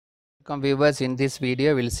Welcome viewers, in this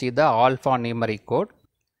video we will see the alphanumeric code.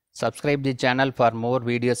 Subscribe the channel for more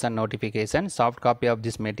videos and notifications. Soft copy of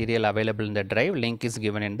this material available in the drive. Link is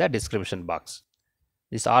given in the description box.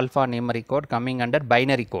 This alphanumeric code coming under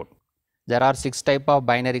binary code. There are 6 types of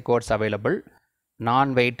binary codes available: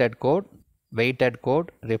 non-weighted code, weighted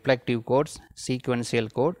code, reflective codes, sequential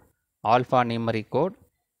code, alphanumeric code,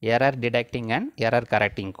 error detecting and error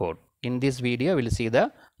correcting code. In this video we will see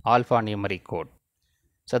the alphanumeric code.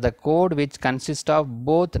 So the code which consists of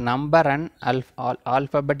both number and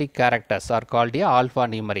alphabetic characters are called a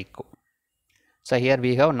alphanumeric code. So here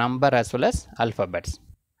we have number as well as alphabets.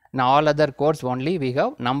 Now all other codes only we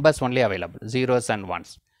have numbers only available, zeros and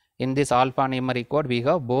ones. In this alphanumeric code we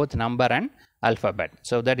have both number and alphabet.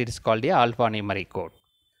 So that it is called a alphanumeric code.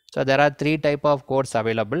 So there are 3 types of codes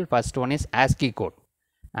available. First one is ASCII code,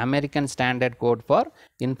 American Standard Code for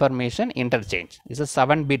Information Interchange. This is a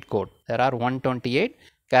 7-bit code. There are 128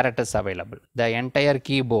 characters available. The entire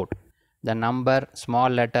keyboard, the number, small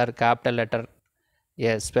letter, capital letter,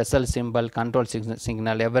 a special symbol, control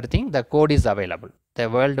signal, everything, the code is available. The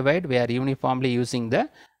worldwide we are uniformly using the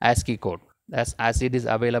ASCII code as it is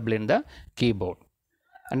available in the keyboard.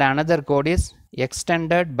 And another code is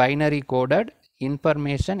Extended Binary Coded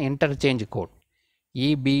Information Interchange Code,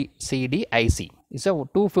 EBCDIC. So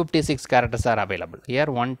 256 characters are available. Here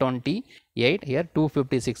 128, here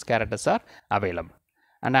 256 characters are available.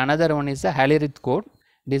 And another one is the alphanumeric code.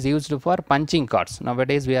 It is used for punching cards.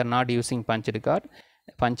 Nowadays we are not using punching cards.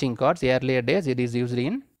 Earlier days it is used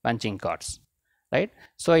in punching cards, right?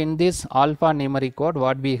 So in this alphanumeric code,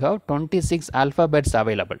 what we have 26 alphabets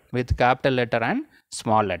available with capital letter and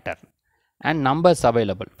small letter, and numbers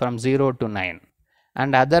available from 0 to 9,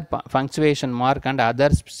 and other punctuation mark and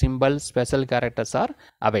other symbols, special characters are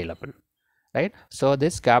available, right? So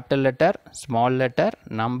this capital letter, small letter,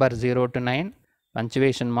 number 0 to 9,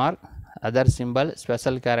 punctuation mark, other symbol,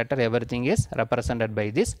 special character, everything is represented by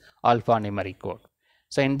this alphanumeric code.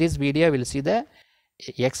 So in this video we will see the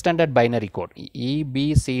extended binary code,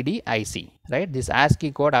 EBCDIC, right? This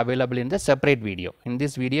ASCII code available in the separate video. In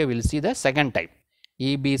this video we will see the second type,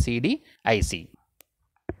 EBCDIC.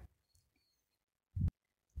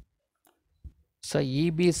 So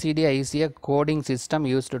EBCDIC is a coding system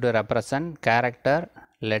used to represent character,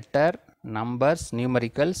 letter, numbers,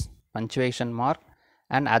 numericals, punctuation mark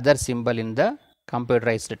and other symbol in the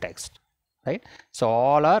computerized text, right? So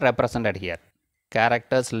all are represented here.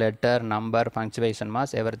 Characters, letter, number, punctuation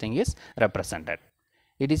marks, everything is represented.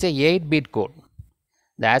 It is a 8-bit code.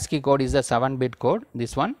 The ASCII code is a 7-bit code.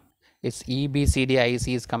 This one is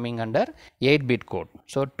EBCDIC is coming under 8-bit code.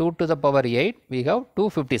 So 2 to the power 8 we have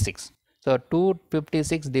 256. So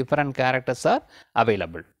 256 different characters are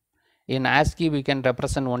available. In ASCII we can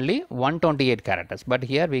represent only 128 characters, but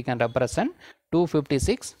here we can represent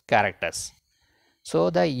 256 characters. So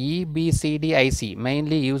the EBCDIC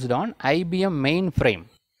mainly used on IBM mainframe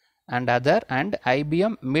and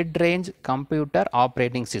IBM mid-range computer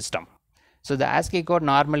operating system. So the ASCII code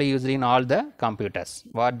normally used in all the computers.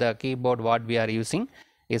 What the keyboard what we are using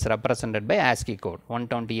is represented by ASCII code,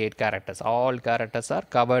 128 characters. All characters are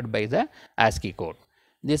covered by the ASCII code.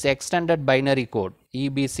 This extended binary code,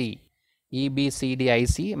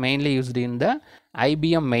 EBCDIC, mainly used in the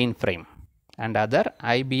IBM mainframe and other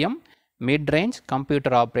IBM mid-range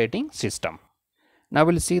computer operating system. Now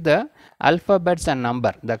we'll see the alphabets and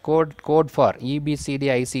number, the code for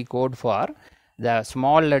EBCDIC code for the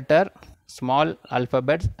small letter, small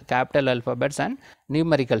alphabets, capital alphabets and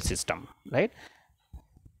numerical system, right?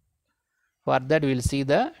 For that we will see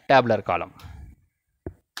the tabular column.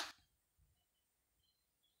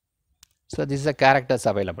 So this is the characters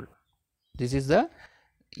available. This is the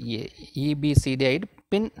EBCDIC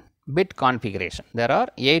bit configuration. There are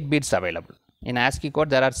 8 bits available. In ASCII code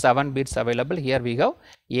there are 7 bits available. Here we have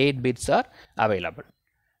 8 bits are available.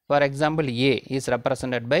 For example, A is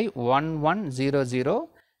represented by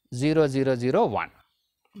 11000001,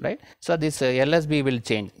 right? So this LSB will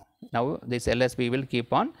change. Now this LSB will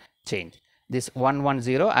keep on change. This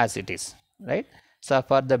 110 as it is, right? So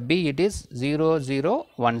for the B it is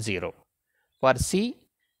 0010. For C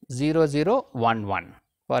 0011.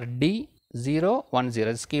 For D 010.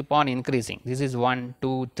 It's keep on increasing. This is 1,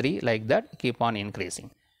 2, 3 like that, keep on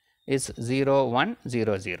increasing. It's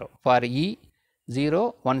 0100. For E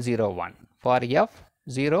 0101. For F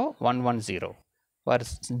 0110. For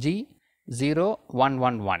G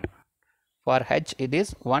 0111. For H it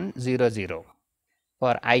is 100.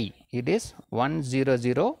 For I it is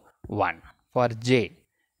 1001. For J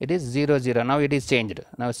it is 00. Now it is changed.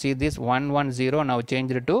 Now see this 110 now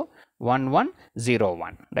changed to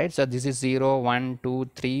 1101, right? So this is 0, 1, 2,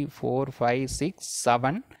 3, 4, 5, 6,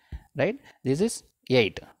 7, right? This is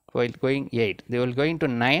 8, while going 8, they will going to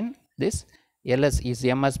 9, this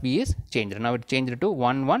MSB is changed. Now it changed to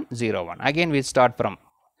 1101. Again we start from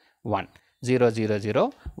 1, 0, 0,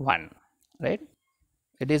 0, 1, right?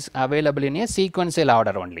 It is available in a sequential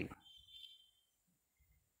order only.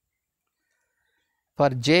 For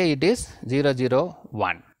J it is 0, 0,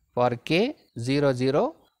 1. For K 0,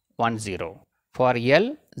 0, 1, 0. For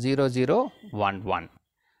L 0, 0, 1, 1.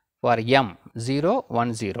 For M 0,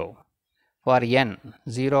 1, 0. For N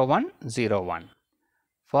 0, 1, 0, 1.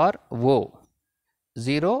 For O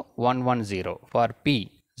 0, 1, 1, 0. For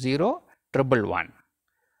P 0, 1, 1.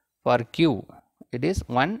 For Q it is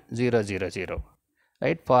 1, 0, 0, 0.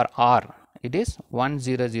 Right? For R it is 1,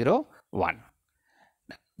 0, 0, 1.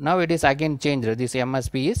 Now it is again changed. This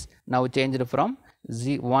MSB is now changed from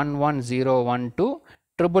 11012 to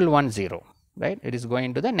 1110. Right? It is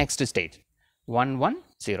going to the next stage.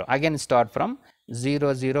 110. Again start from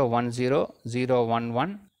 0010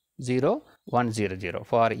 011 0100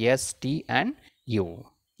 for S, T and U.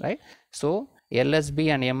 Right? So LSB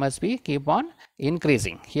and MSB keep on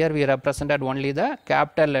increasing. Here we represented only the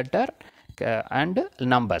capital letter and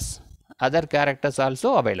numbers. Other characters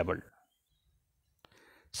also available.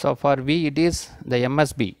 So for V it is the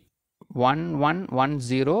MSB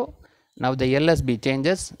 1110. Now the LSB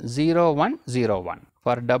changes 0101.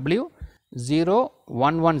 For W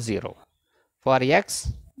 0110. For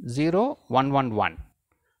X 0111.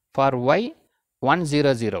 For Y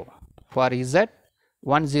 100. For Z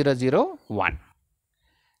 1001.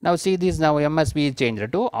 Now see this, now MSB is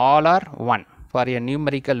changed to all are 1. For a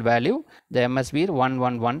numerical value the MSB is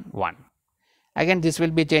 1111. Again this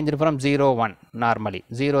will be changed from 0, 1 normally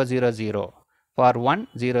 0, 0, 0. For 1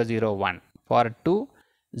 0, 0, 1. For 2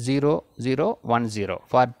 0, 0, 1, 0.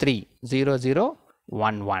 For 3 0, 0,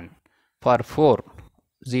 1, 1. For 4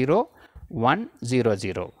 0, 1, 0,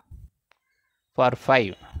 0. For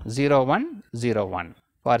 5 0, 1, 0, 1.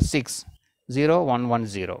 For 6 0, 1, 1,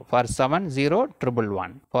 0. For 7 0,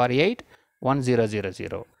 111. For 8 1, 0, 0,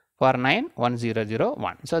 0. For 9 1, 0, 0,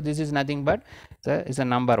 1. So this is nothing but is a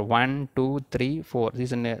number 1, 2, 3, 4.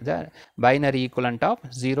 This is the binary equivalent of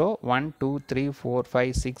 0, 1, 2, 3, 4,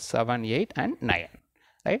 5, 6, 7, 8 and 9.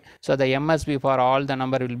 Right? So the MSB for all the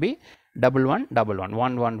number will be 1111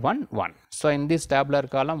 1111. So in this tabular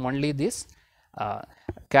column only this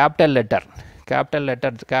capital letter,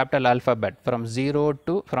 capital alphabet from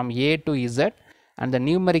A to Z and the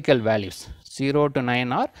numerical values 0 to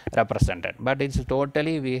 9 are represented. But it's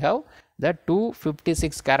totally we have the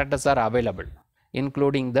 256 characters are available,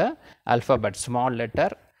 including the alphabet, small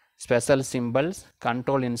letter, special symbols,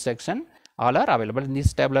 control instruction, all are available. In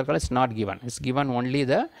this tabular column is not given. It's given only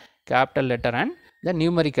the capital letter and the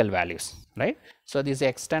numerical values, right? So this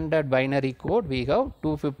extended binary code we have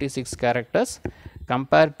 256 characters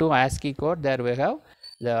compared to ASCII code. There we have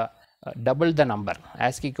the double the number.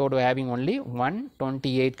 ASCII code having only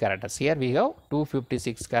 128 characters. Here we have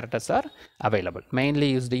 256 characters are available,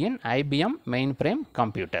 mainly used in IBM mainframe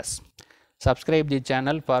computers. Subscribe the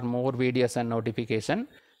channel for more videos and notification.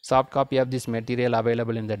 Soft copy of this material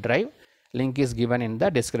available in the drive. Link is given in the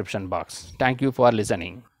description box. Thank you for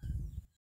listening.